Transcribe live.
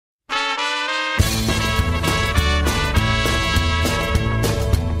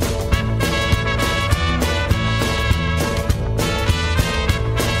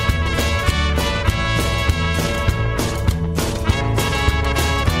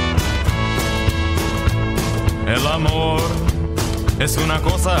El amor es una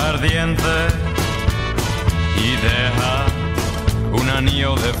cosa ardiente y deja un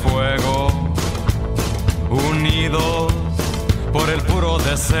anillo de fuego, unidos por el puro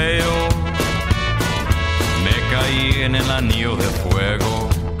deseo. Me caí en el anillo de fuego.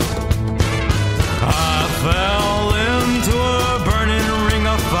 I fell into a burning ring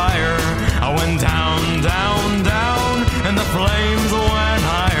of fire. I went down, down, down, and the flames went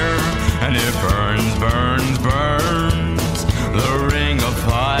higher. And it burns, burns, burns, the ring of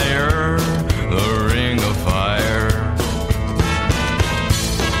fire, the ring of fire.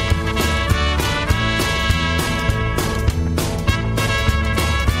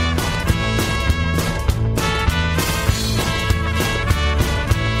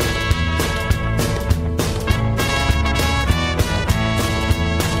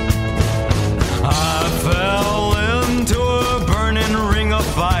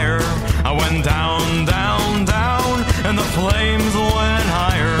 Down, down, down, and the flames went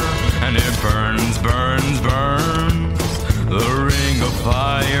higher, and it burns, burns, burns, the ring of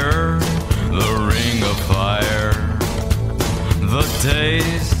fire, the ring of fire. The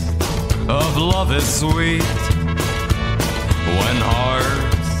taste of love is sweet when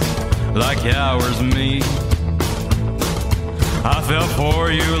hearts like ours meet. I fell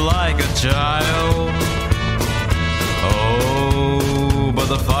for you like a child. Oh, but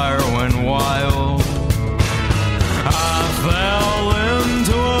the fire went wild. I fell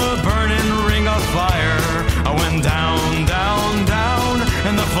into a burning ring of fire. I went down, down, down,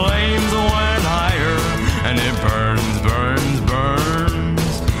 and the flames went higher. And it burns, burns,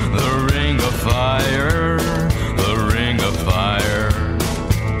 burns, the ring of fire, the ring of fire.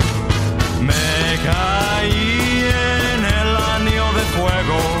 Me caí en el anillo de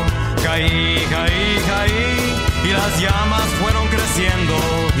fuego. Caí, caí, caí. Y las llamas fueron creciendo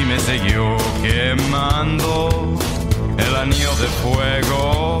y me siguió quemando. El anillo de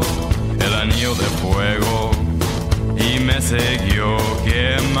fuego, el anillo de fuego. Y me siguió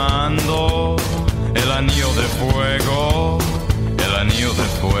quemando. El anillo de fuego, el anillo de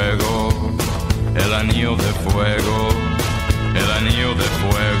fuego. El anillo de fuego, el anillo de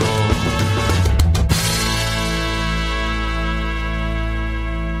fuego.